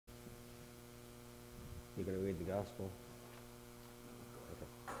You're going to read the gospel? Okay.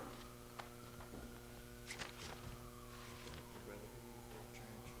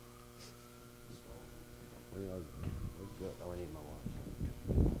 Where's the, oh, I need my watch.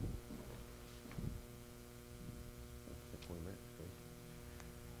 That's the point, right?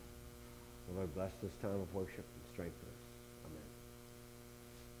 The Lord bless this time of worship and strengthen us. Amen.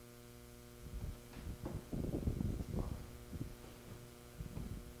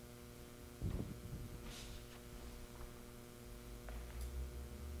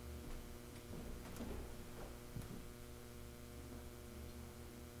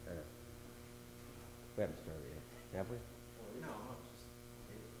 We haven't started yet, have we? No, I'm just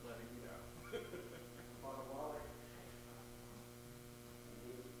letting you know. Bottle of water.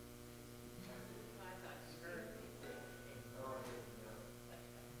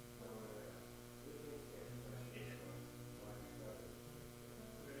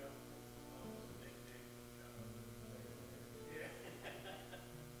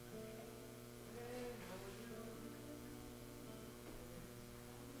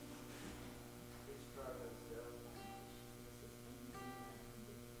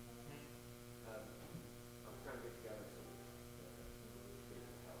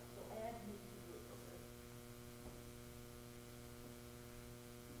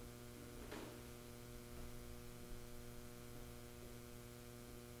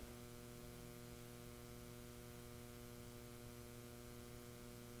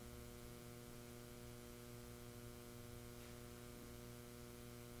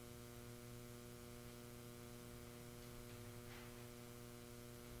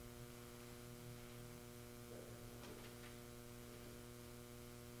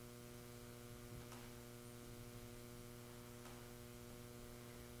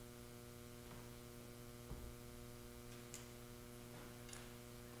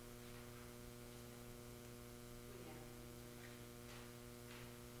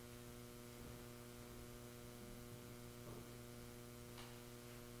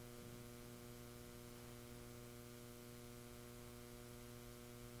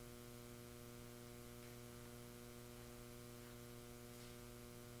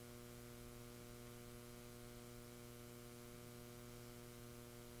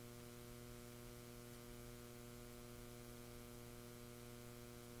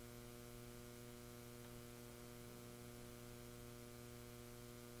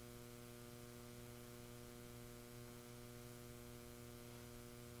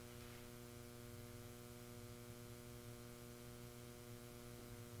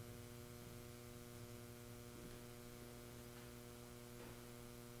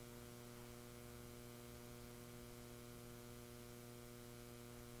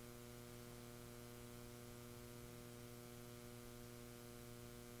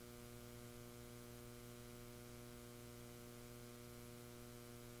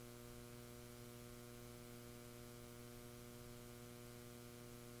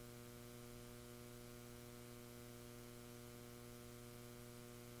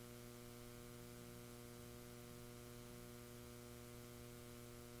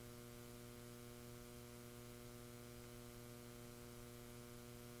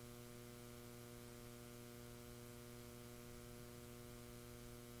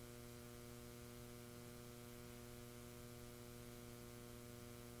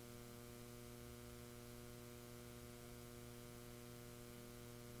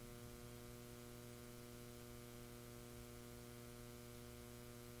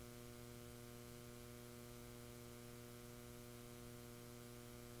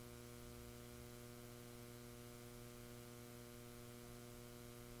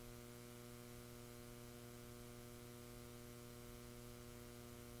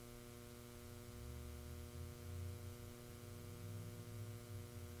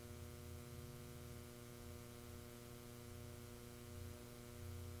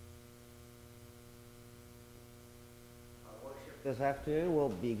 This afternoon we'll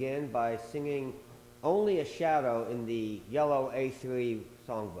begin by singing Only a Shadow in the yellow A3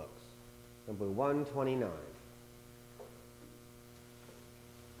 songbooks, number 129.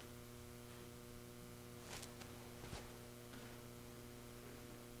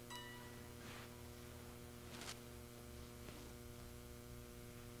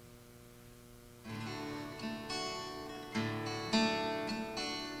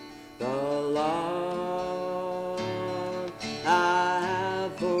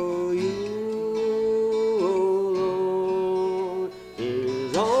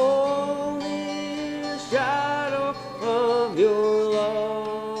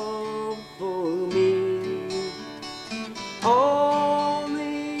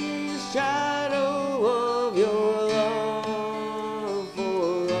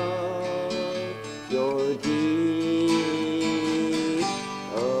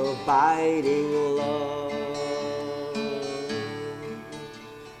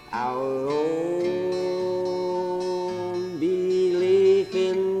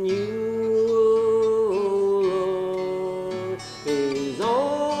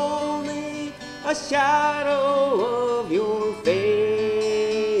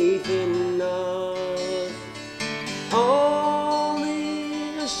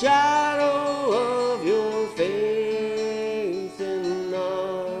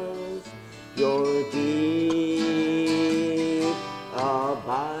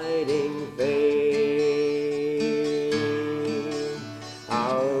 abiding faith.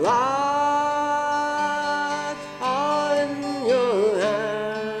 Our lives are in your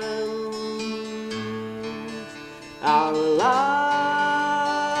hands. Our lives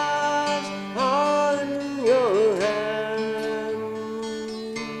are in your hands.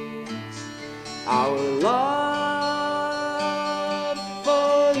 Our love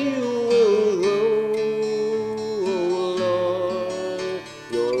for you will grow, Lord.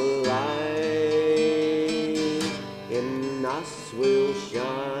 Your light in us will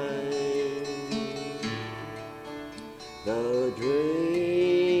shine. The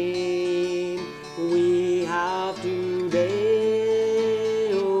dream we have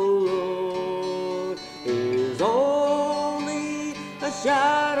today, oh Lord, is only a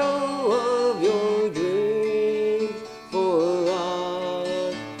shadow of your dreams for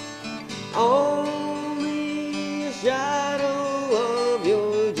us. Only a shadow of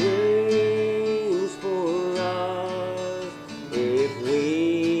your dreams for us. If we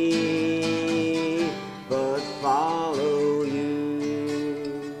but follow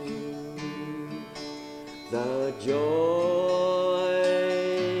you, the joy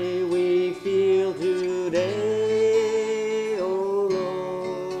we feel today, oh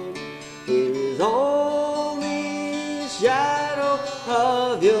Lord, is only a shadow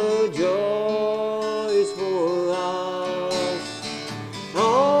of your joys for us.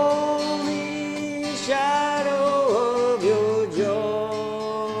 Only a shadow of your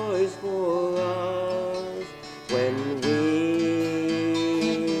joys for us. When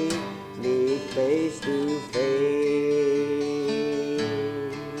we meet face to face,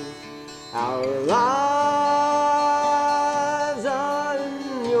 our lives are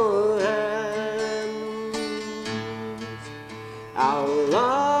in your hands. Our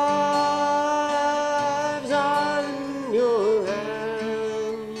lives are in your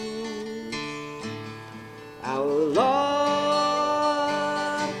hands. Our love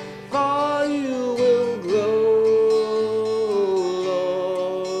for you will grow,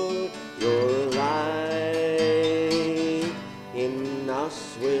 Lord. Your light in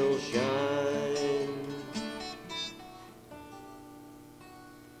us will shine.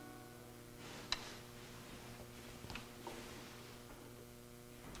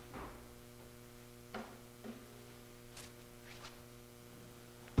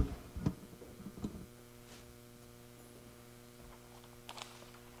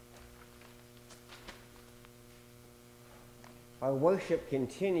 Our worship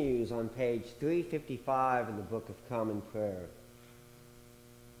continues on page 355 in the Book of Common Prayer.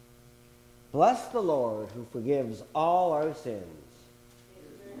 Bless the Lord who forgives all our sins.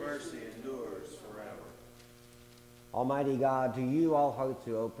 His mercy endures forever. Almighty God, to you all hearts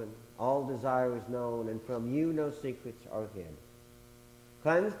are open, all desires known, and from you no secrets are hid.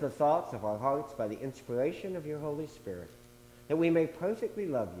 Cleanse the thoughts of our hearts by the inspiration of your Holy Spirit, that we may perfectly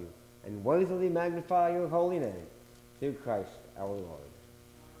love you and worthily magnify your holy name, through Christ our Lord.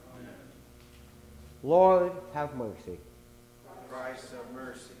 Amen. Lord, have mercy. Christ have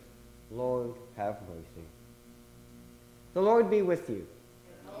mercy. Lord, have mercy. The Lord be with you.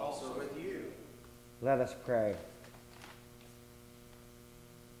 And also with you. Let us pray.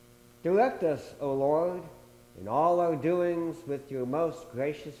 Direct us, O Lord, in all our doings with your most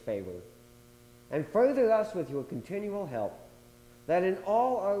gracious favor, and further us with your continual help, that in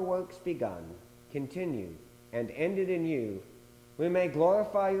all our works begun, continued, and ended in you, we may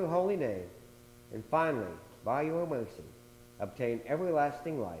glorify your holy name, and finally, by your mercy, obtain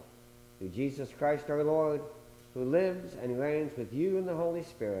everlasting life, through Jesus Christ our Lord, who lives and reigns with you in the Holy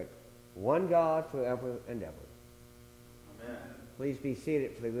Spirit, one God forever and ever. Amen. Please be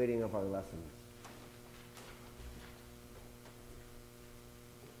seated for the reading of our lessons.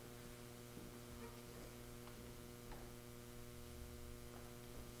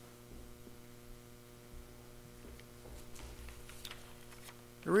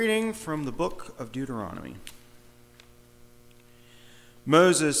 A reading from the book of Deuteronomy.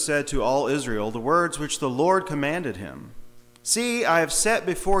 Moses said to all Israel the words which the Lord commanded him. See, I have set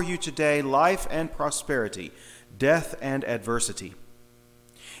before you today life and prosperity, death and adversity.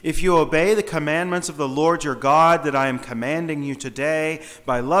 If you obey the commandments of the Lord your God that I am commanding you today,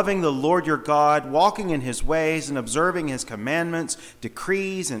 by loving the Lord your God, walking in his ways and observing his commandments,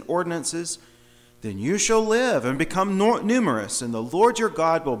 decrees, and ordinances, then you shall live and become numerous, and the Lord your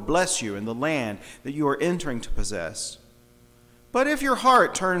God will bless you in the land that you are entering to possess. But if your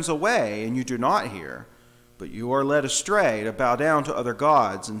heart turns away and you do not hear, but you are led astray to bow down to other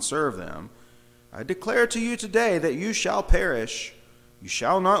gods and serve them, I declare to you today that you shall perish. You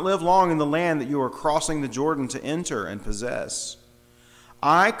shall not live long in the land that you are crossing the Jordan to enter and possess.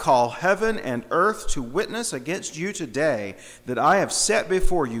 I call heaven and earth to witness against you today that I have set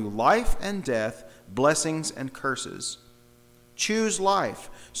before you life and death, blessings and curses. Choose life,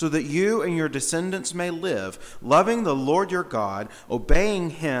 so that you and your descendants may live, loving the Lord your God,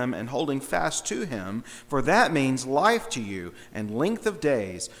 obeying him and holding fast to him, for that means life to you and length of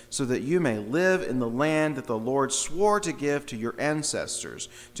days, so that you may live in the land that the Lord swore to give to your ancestors,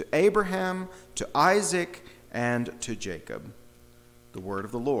 to Abraham, to Isaac, and to Jacob. The word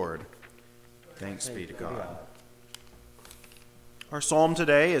of the Lord. Thanks be to God. Our psalm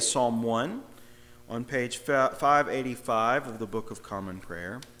today is Psalm 1 on page 585 of the Book of Common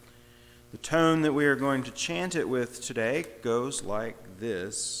Prayer. The tone that we are going to chant it with today goes like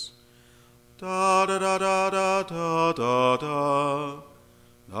this. Da da da da da da da da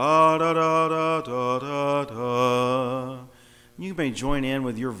da da da da da da. You may join in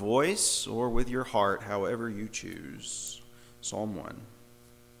with your voice or with your heart, however you choose. Psalm 1.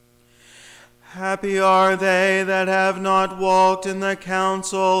 Happy are they that have not walked in the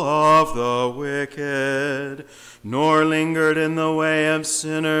counsel of the wicked, nor lingered in the way of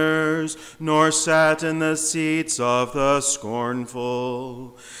sinners, nor sat in the seats of the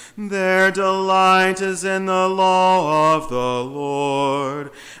scornful. Their delight is in the law of the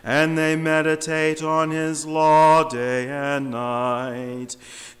Lord, and they meditate on his law day and night.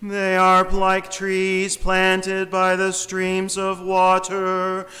 They are like trees planted by the streams of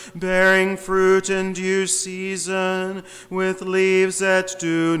water, bearing fruit in due season, with leaves that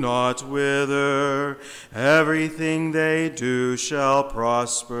do not wither. Everything they do shall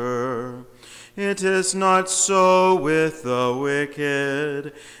prosper. It is not so with the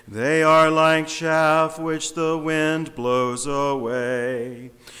wicked. They are like chaff which the wind blows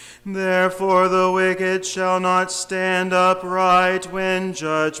away. Therefore the wicked shall not stand upright when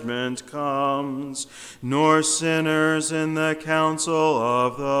judgment comes, nor sinners in the counsel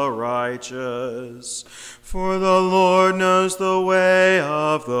of the righteous. For the Lord knows the way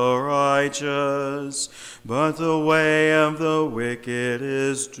of the righteous, but the way of the wicked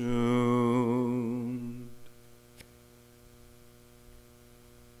is doomed.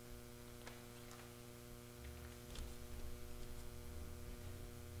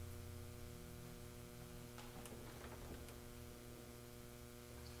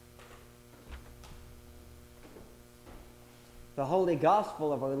 The Holy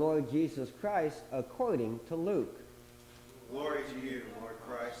Gospel of our Lord Jesus Christ according to Luke. Glory to you, Lord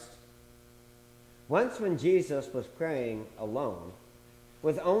Christ. Once when Jesus was praying alone,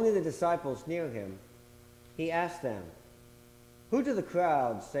 with only the disciples near him, he asked them, "Who do the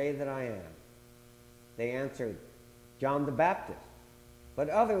crowd say that I am?" They answered, "John the Baptist, but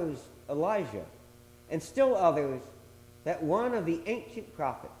others, Elijah, and still others, that one of the ancient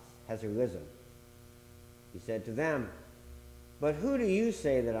prophets has arisen." He said to them, "But who do you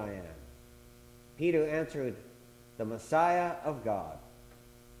say that I am?" Peter answered, "The Messiah of God."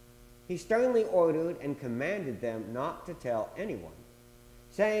 He sternly ordered and commanded them not to tell anyone,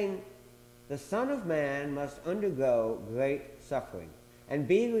 saying, "The Son of Man must undergo great suffering, and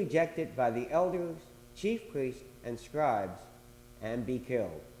be rejected by the elders, chief priests, and scribes, and be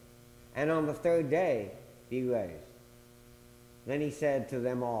killed, and on the third day be raised." Then he said to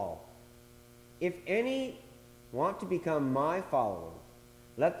them all, "If any want to become my followers,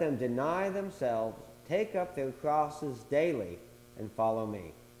 let them deny themselves, take up their crosses daily, and follow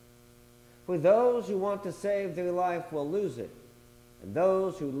me. For those who want to save their life will lose it, and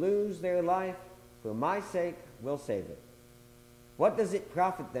those who lose their life for my sake will save it. What does it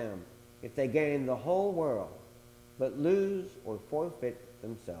profit them if they gain the whole world, but lose or forfeit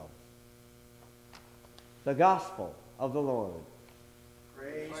themselves?" The Gospel of the Lord.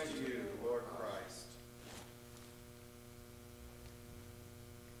 Praise to you, Lord Christ.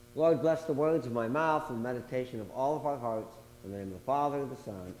 Lord, bless the words of my mouth and the meditation of all of our hearts. In the name of the Father, the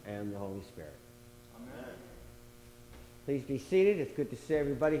Son, and the Holy Spirit. Amen. Please be seated. It's good to see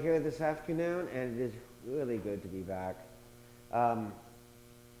everybody here this afternoon, and it is really good to be back. And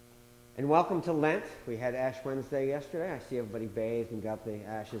welcome to Lent. We had Ash Wednesday yesterday. I see everybody bathed and got the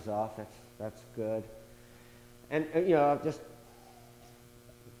ashes off. That's good. And just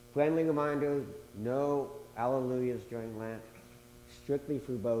friendly reminder, no alleluias during Lent. Strictly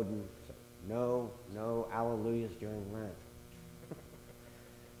foreboding. So no alleluias during Lent.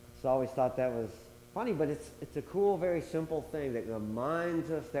 So I always thought that was funny, but it's a cool, very simple thing that reminds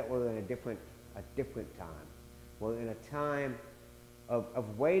us that we're in a different time. We're in a time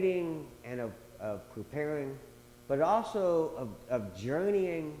of waiting and of preparing, but also of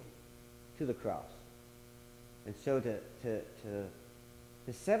journeying to the cross. And so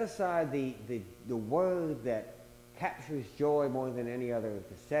to set aside the word that captures joy more than any other.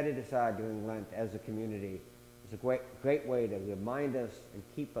 To set it aside during Lent as a community is a great way to remind us and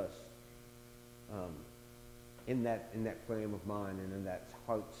keep us in that frame of mind and in that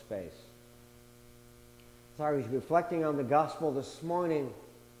heart space. So I was reflecting on the gospel this morning.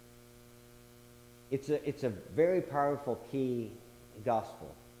 It's a very powerful key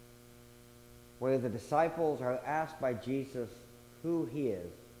gospel where the disciples are asked by Jesus who he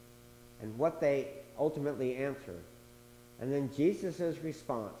is and what they ultimately answer. And then Jesus'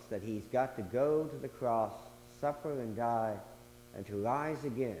 response that he's got to go to the cross, suffer and die, and to rise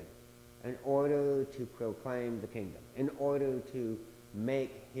again in order to proclaim the kingdom, in order to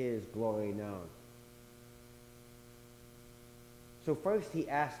make his glory known. So first he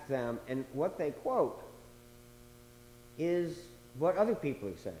asks them, and what they quote is what other people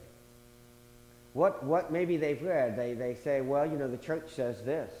are saying. What maybe they've read. They say, well, the church says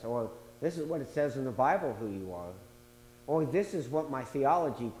this, or this is what it says in the Bible who you are, or this is what my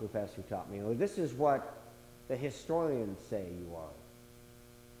theology professor taught me, or this is what the historians say you are.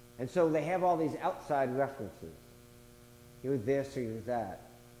 And so they have all these outside references. You're this or you're that.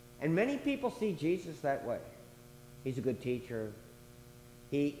 And many people see Jesus that way. He's a good teacher.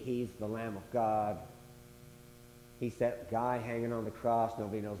 He's the Lamb of God. He's that guy hanging on the cross.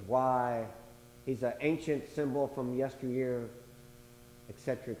 Nobody knows why. He's an ancient symbol from yesteryear,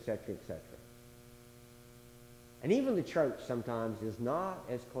 etc., etc., etc. And even the church sometimes is not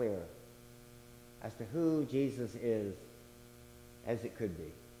as clear as to who Jesus is as it could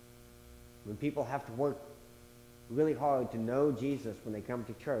be. When people have to work really hard to know Jesus when they come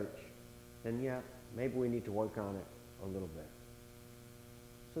to church, then maybe we need to work on it a little bit.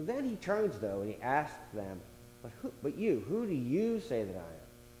 So then he turns, though, and he asks them, but you, who do you say that I am?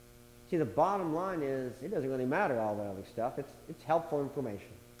 See, the bottom line is, it doesn't really matter all that other stuff. It's helpful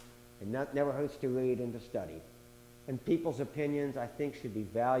information. It never hurts to read and to study. And people's opinions, I think, should be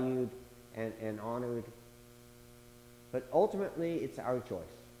valued and honored. But ultimately, it's our choice.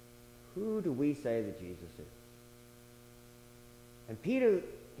 Who do we say that Jesus is? And Peter,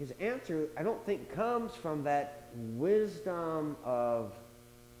 his answer, I don't think comes from that wisdom of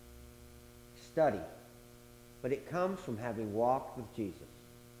study, but it comes from having walked with Jesus.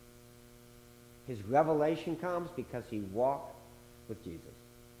 His revelation comes because he walked with Jesus.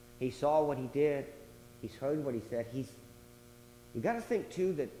 He saw what he did. He's heard what he said. You've got to think,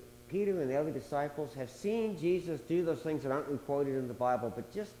 too, that Peter and the other disciples have seen Jesus do those things that aren't recorded in the Bible,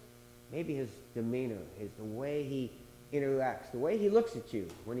 but just maybe his demeanor, the way he interacts, the way he looks at you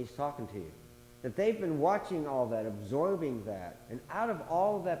when he's talking to you. That they've been watching all that, absorbing that, and out of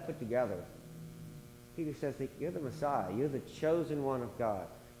all of that put together, Peter says that you're the Messiah. You're the chosen one of God.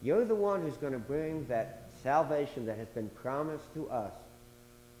 You're the one who's going to bring that salvation that has been promised to us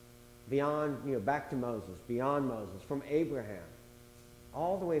beyond, back to Moses, beyond Moses, from Abraham,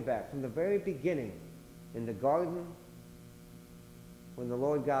 all the way back, from the very beginning in the garden when the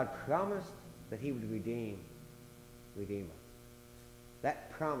Lord God promised that he would redeem us.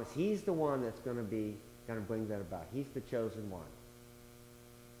 That promise, he's the one that's going to bring that about. He's the chosen one.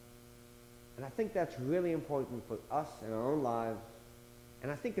 And I think that's really important for us in our own lives. And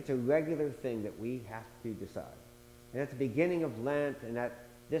I think it's a regular thing that we have to decide. And at the beginning of Lent and at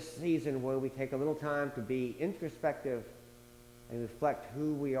this season where we take a little time to be introspective and reflect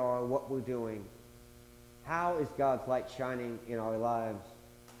who we are, what we're doing, how is God's light shining in our lives?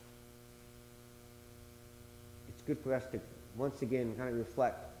 It's good for us to once again kind of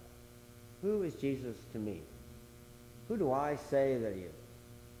reflect, who is Jesus to me? Who do I say that he is?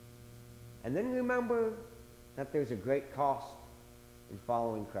 And then remember that there's a great cost in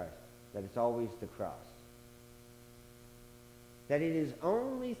following Christ, that it's always the cross. That it is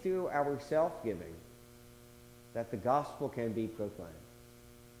only through our self-giving that the gospel can be proclaimed.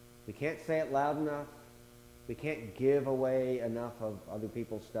 We can't say it loud enough. We can't give away enough of other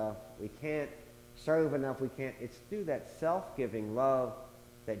people's stuff. We can't serve enough. It's through that self-giving love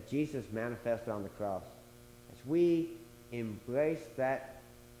that Jesus manifested on the cross. As we embrace that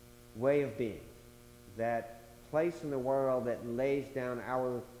way of being, that place in the world that lays down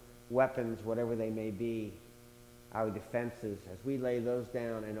our weapons, whatever they may be, our defenses, as we lay those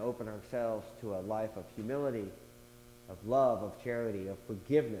down and open ourselves to a life of humility, of love, of charity, of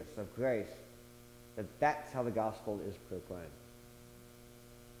forgiveness, of grace, that's how the gospel is proclaimed.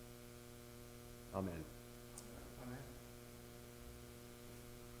 Amen. Amen.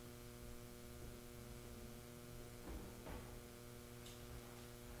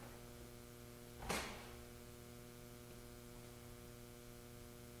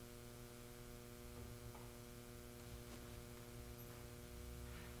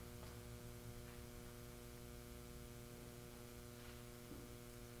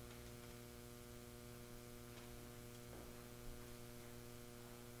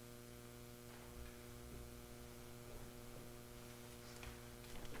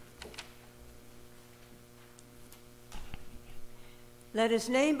 Let us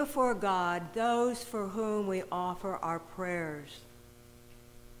name before God those for whom we offer our prayers.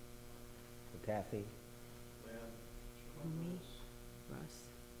 For Kathy, Me, Russ.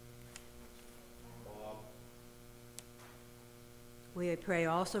 Bob, We pray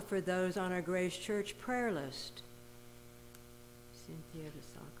also for those on our Grace Church prayer list. Cynthia, the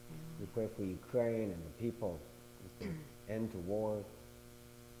Sock we family. pray for Ukraine and the people, with the end to war.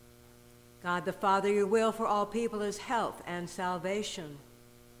 God the Father, your will for all people is health and salvation.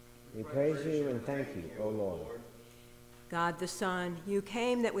 We praise you and thank you, O Lord. God the Son, you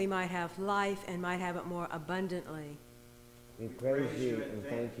came that we might have life and might have it more abundantly. We praise you and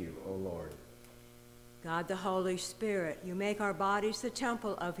thank you, O Lord. God the Holy Spirit, you make our bodies the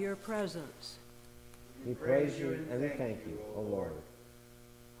temple of your presence. We praise you and we thank you, O Lord.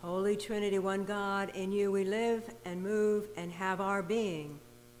 Holy Trinity, one God, in you we live and move and have our being.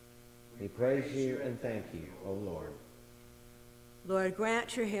 We praise you and thank you, O Lord. Lord,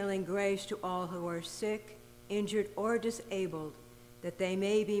 grant your healing grace to all who are sick, injured, or disabled, that they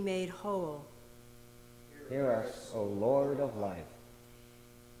may be made whole. Hear us, O Lord of life.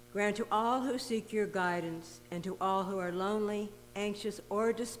 Grant to all who seek your guidance and to all who are lonely, anxious,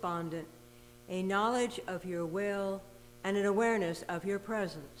 or despondent a knowledge of your will and an awareness of your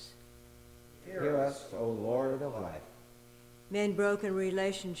presence. Hear us, O Lord of life. Mend broken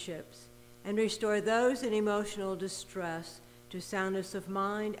relationships and restore those in emotional distress to soundness of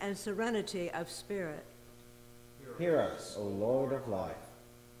mind and serenity of spirit. Hear us, O Lord of life.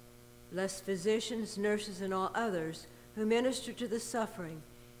 Bless physicians, nurses, and all others who minister to the suffering,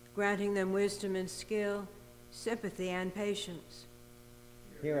 granting them wisdom and skill, sympathy and patience.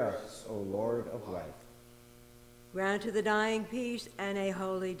 Hear us, O Lord of life. Grant to the dying peace and a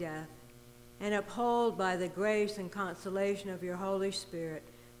holy death, and uphold by the grace and consolation of your Holy Spirit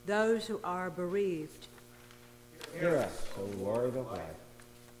those who are bereaved. Hear us, O Lord of life.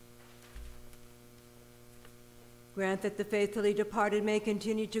 Grant that the faithfully departed may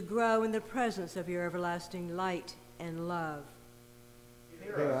continue to grow in the presence of your everlasting light and love.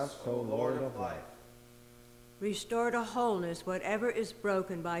 Hear us, O Lord of life. Restore to wholeness whatever is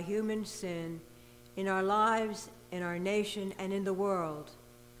broken by human sin in our lives, in our nation, and in the world.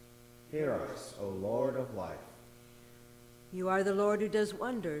 Hear us, O Lord of life. You are the Lord who does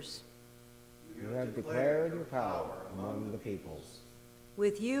wonders. You have declared your power among the peoples,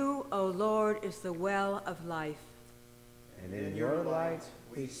 With you, O Lord, is the well of life. and in your light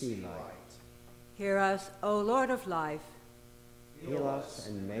we see light. Hear us, O Lord of life. Heal us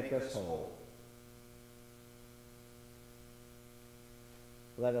and make us whole.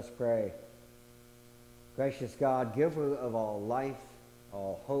 Let us pray. Gracious God, giver of all life,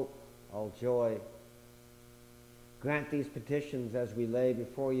 all hope, all joy, grant these petitions as we lay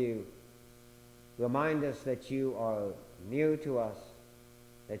before you. Remind us that you are near to us,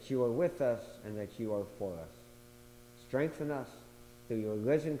 that you are with us, and that you are for us. Strengthen us through your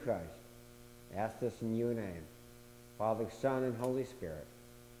risen Christ. I ask this in your name, Father, Son, and Holy Spirit.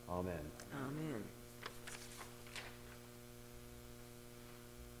 Amen. Amen.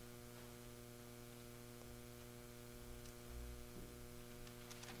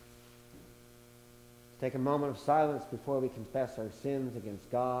 Take a moment of silence before we confess our sins against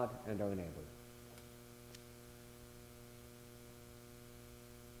God and our neighbor.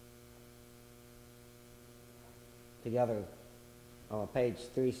 Together, on page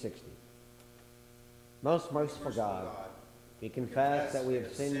 360. Most merciful God, we confess that we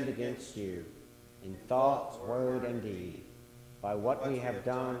have sinned against you in thought, word, and deed, by what we have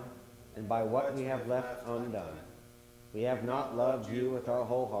done and by what we have left undone. We have not loved you with our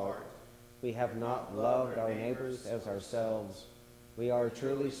whole heart. We have not loved our neighbors as ourselves. We are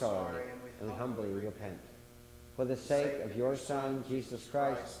truly sorry, and we humbly repent. For the sake of your Son, Jesus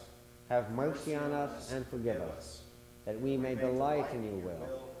Christ, have mercy on us and forgive us, that we may delight in your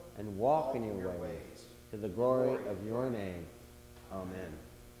will and walk in your ways, to the glory of your name. Amen.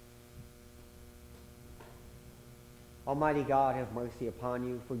 Almighty God, have mercy upon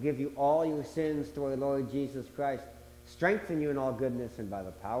you, forgive you all your sins through our Lord Jesus Christ, strengthen you in all goodness, and by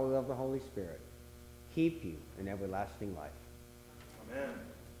the power of the Holy Spirit, keep you in everlasting life. Amen.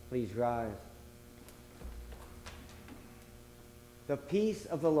 Please rise. The peace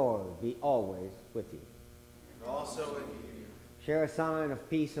of the Lord be always with you. And also with you. Share a sign of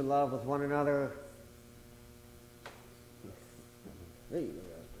peace and love with one another.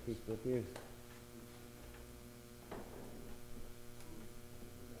 Peace with you.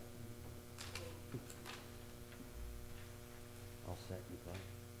 All set, you fine?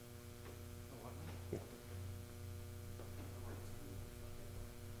 Yeah.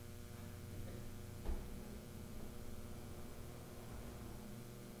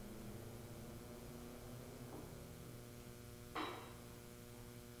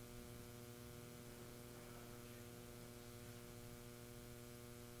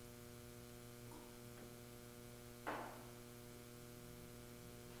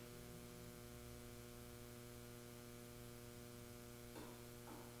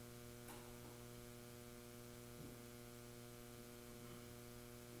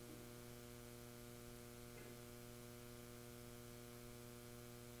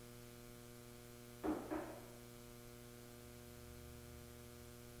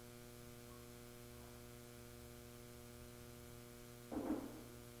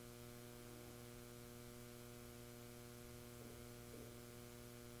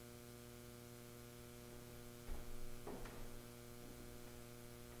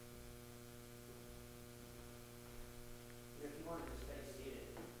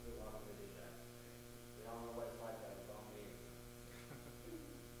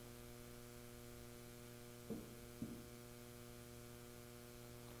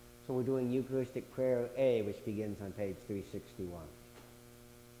 So we're doing Eucharistic Prayer A, which begins on page 361.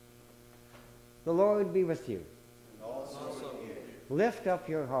 The Lord be with you. And also with you. Lift up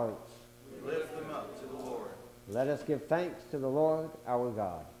your hearts. We lift them up to the Lord. Let us give thanks to the Lord our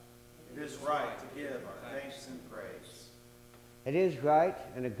God. It is right to give our thanks and praise. It is right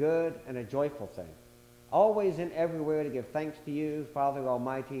and a good and a joyful thing, always and everywhere to give thanks to you, Father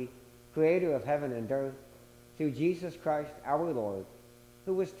Almighty, Creator of heaven and earth, through Jesus Christ our Lord,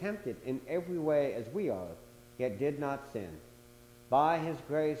 who was tempted in every way as we are, yet did not sin. By his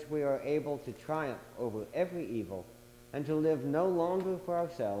grace we are able to triumph over every evil and to live no longer for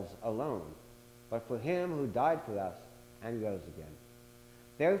ourselves alone, but for him who died for us and rose again.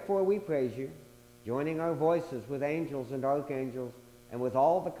 Therefore we praise you, joining our voices with angels and archangels and with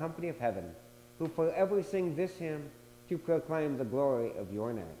all the company of heaven, who forever sing this hymn to proclaim the glory of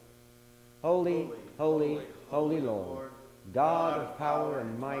your name. Holy, holy, holy Lord, God of power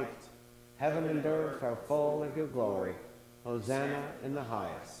and might, heaven and earth are full of your glory. Hosanna in the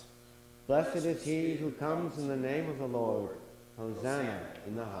highest. Blessed is he who comes in the name of the Lord. Hosanna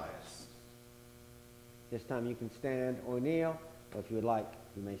in the highest. This time you can stand or kneel, or if you would like,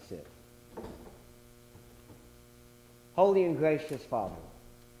 you may sit. Holy and gracious Father,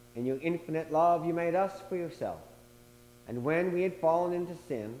 in your infinite love you made us for yourself. And when we had fallen into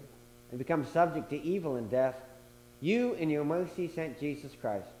sin and become subject to evil and death, you in your mercy sent Jesus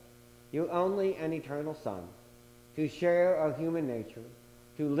Christ, your only and eternal Son, to share our human nature,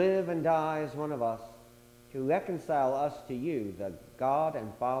 to live and die as one of us, to reconcile us to you, the God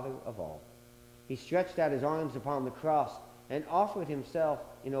and Father of all. He stretched out his arms upon the cross and offered himself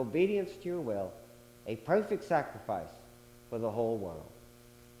in obedience to your will, a perfect sacrifice for the whole world.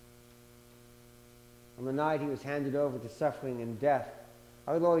 On the night he was handed over to suffering and death,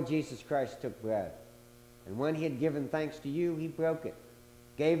 our Lord Jesus Christ took bread, and when he had given thanks to you, he broke it,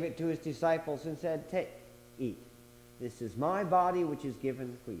 gave it to his disciples, and said, "Take, eat. This is my body which is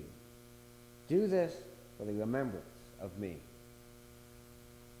given for you. Do this for the remembrance of me."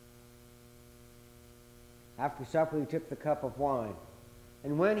 After supper he took the cup of wine,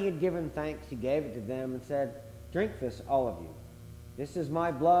 and when he had given thanks, he gave it to them and said, "Drink this, all of you. This is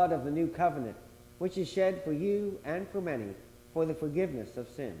my blood of the new covenant, which is shed for you and for many for the forgiveness of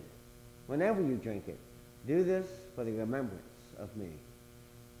sins. Whenever you drink it, do this for the remembrance of me."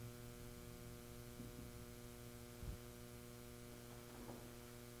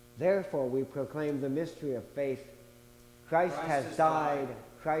 Therefore we proclaim the mystery of faith. Christ has died,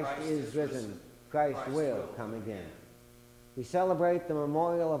 Christ is risen, Christ will come again. We celebrate the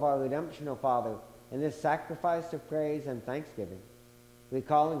memorial of our redemption, O Father, in this sacrifice of praise and thanksgiving.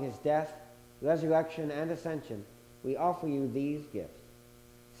 Recalling his death, resurrection, and ascension, we offer you these gifts.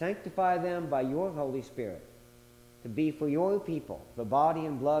 Sanctify them by your Holy Spirit, to be for your people the body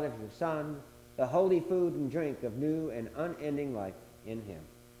and blood of your Son, the holy food and drink of new and unending life in him.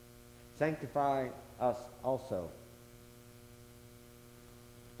 Sanctify us also,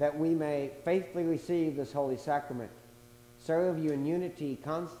 that we may faithfully receive this holy sacrament, serve you in unity,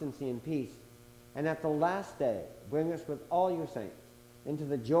 constancy, and peace, and at the last day bring us with all your saints into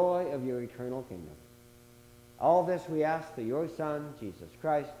the joy of your eternal kingdom. All this we ask through your Son, Jesus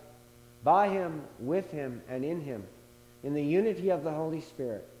Christ, by him, with him, and in him, in the unity of the Holy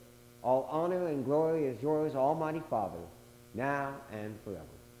Spirit. All honor and glory is yours, Almighty Father, now and forever.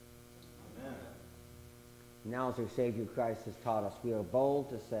 Amen. Now as our Savior Christ has taught us, we are bold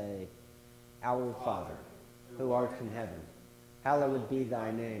to say, Our Father, who art in heaven, hallowed be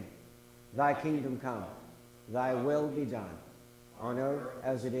thy name. Thy kingdom come, thy will be done, on earth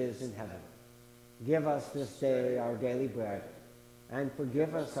as it is in heaven. Give us this day our daily bread, and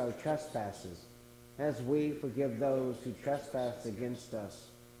forgive us our trespasses, as we forgive those who trespass against us.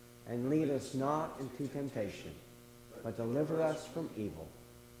 And lead us not into temptation, but deliver us from evil.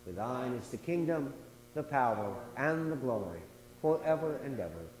 For thine is the kingdom, the power, and the glory, forever and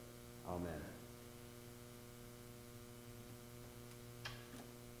ever. Amen.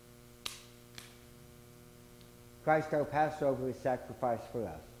 Christ our Passover is sacrificed for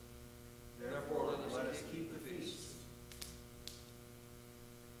us. Therefore let us keep the feast.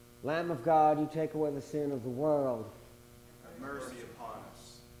 Lamb of God, you take away the sin of the world. Have mercy upon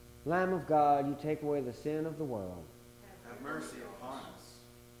us. Lamb of God, you take away the sin of the world. Have mercy upon us.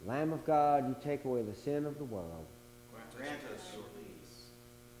 Lamb of God, you take away the sin of the world. Grant us your peace.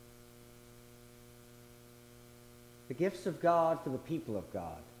 The gifts of God for the people of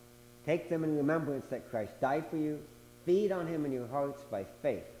God. Take them in remembrance that Christ died for you. Feed on him in your hearts by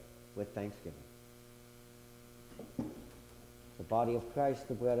faith with thanksgiving. The body of Christ,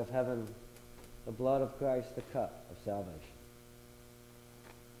 the bread of heaven. The blood of Christ, the cup of salvation.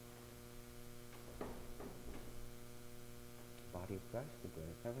 body of Christ, the bread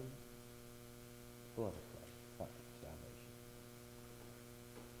of heaven, blood of Christ, the cup of salvation.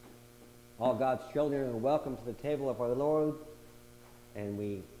 All God's children are welcome to the table of our Lord, and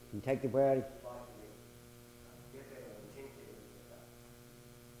we can take the bread.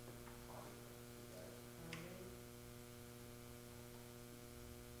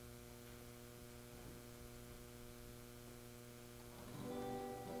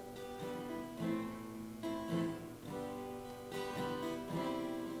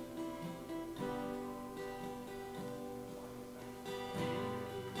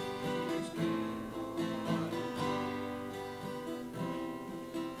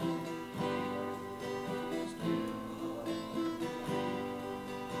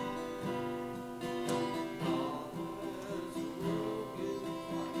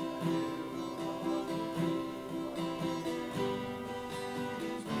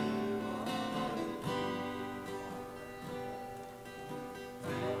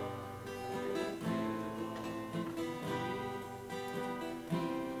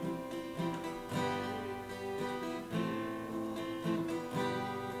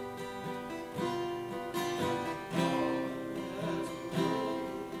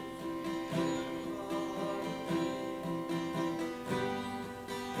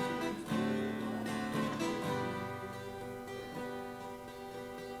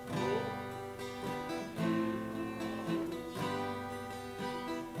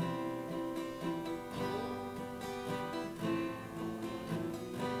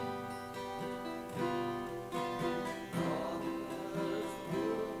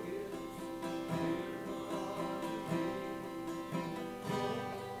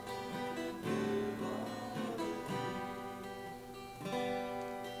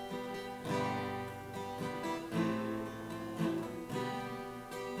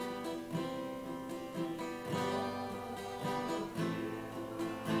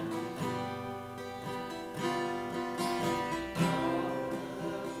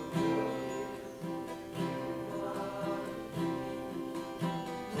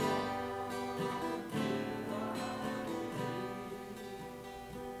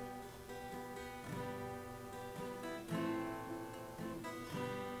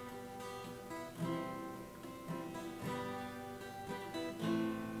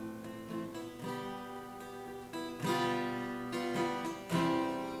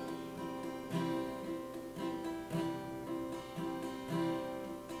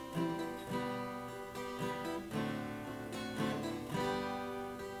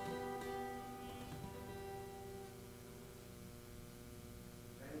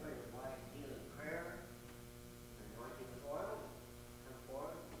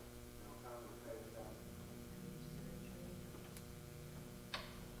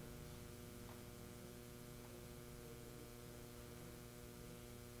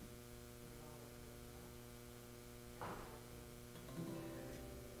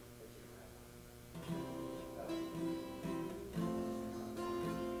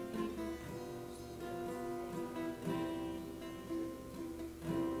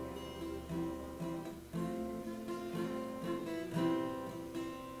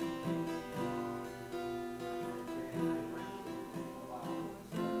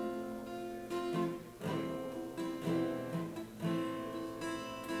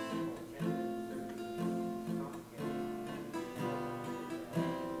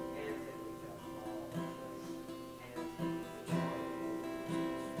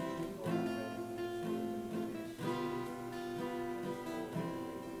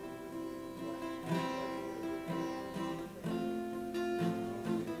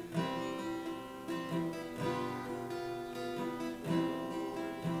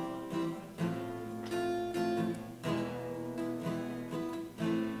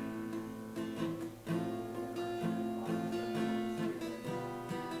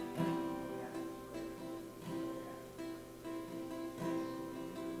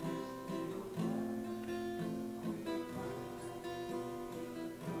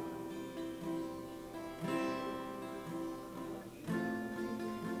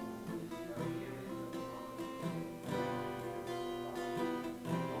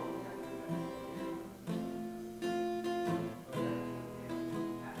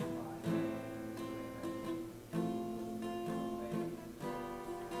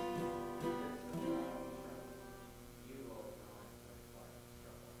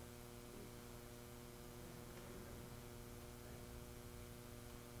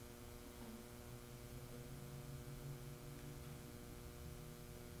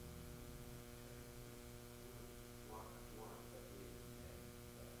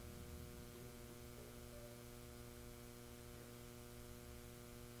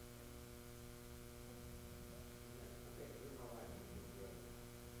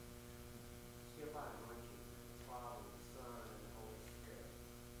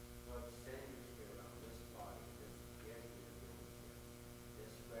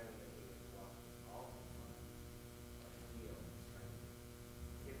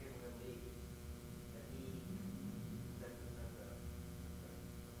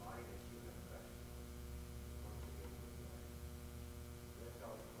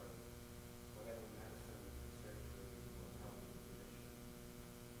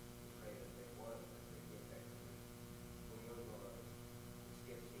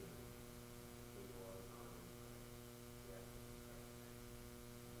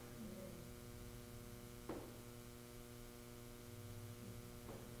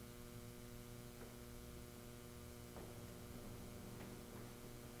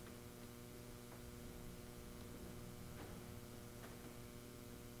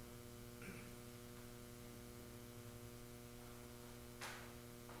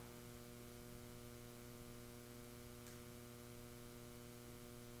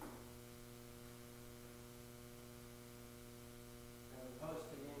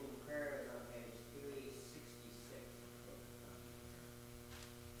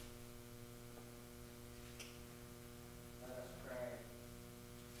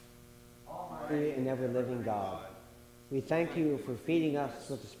 Almighty and ever-living God, we thank you for feeding us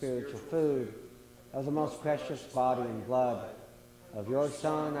with the spiritual food of the most precious body and blood of your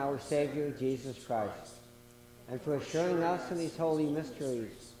Son, our Savior, Jesus Christ, and for assuring us in these holy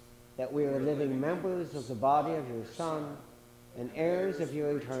mysteries that we are living members of the body of your Son and heirs of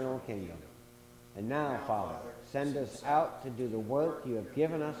your eternal kingdom. And now, Father, send us out to do the work you have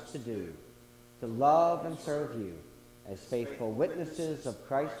given us to do, to love and serve you as faithful witnesses of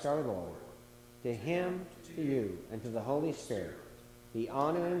Christ our Lord. To him, to you, and to the Holy Spirit be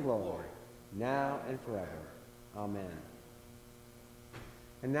honor and glory, now and forever. Amen.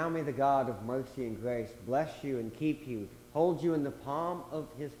 And now may the God of mercy and grace bless you and keep you, hold you in the palm of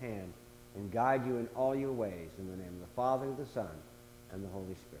his hand, and guide you in all your ways, in the name of the Father, the Son, and the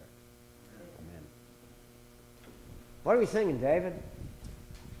Holy Spirit. Amen. What are we singing, David?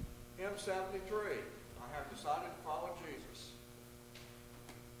 Hymn 73. I have decided to follow Jesus.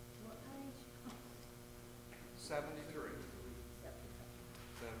 73.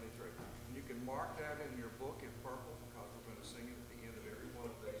 73. And you can mark that in your book in purple because we're going to sing it at the end of every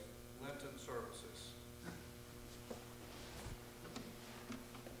one of these Lenten services.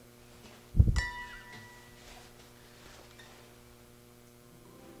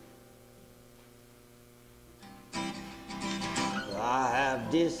 I have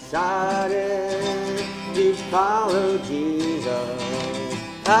decided to follow Jesus.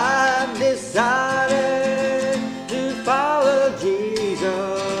 I have decided to follow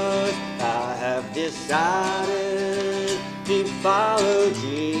Jesus. I have decided to follow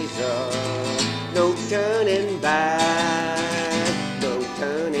Jesus. No turning back, no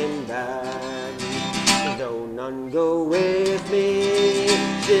turning back. Though none go with me,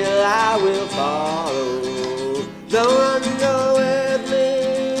 still I will follow. Though none go with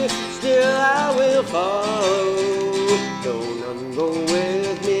me, still I will follow. Though none go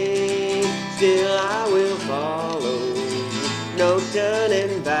with me, still I will follow. No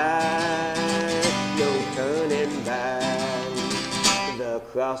turning back, no turning back. The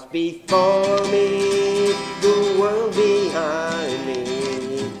cross before me, the world behind me.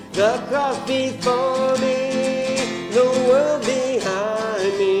 The cross before me, the world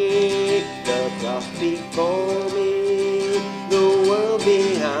behind me. The cross before me, the world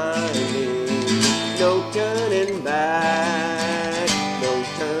behind me. No turning back, no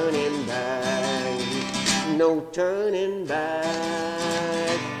turning back. No turning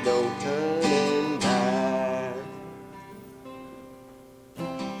back, no turning back.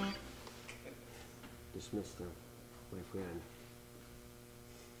 Dismiss them, my friend.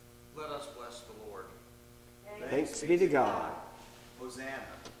 Let us bless the Lord. Thanks be to God. Hosanna.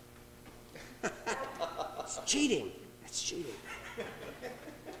 It's cheating. It's cheating. It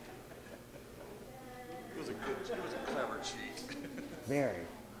was a clever cheat. Very.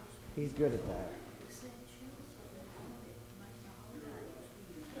 He's good at that.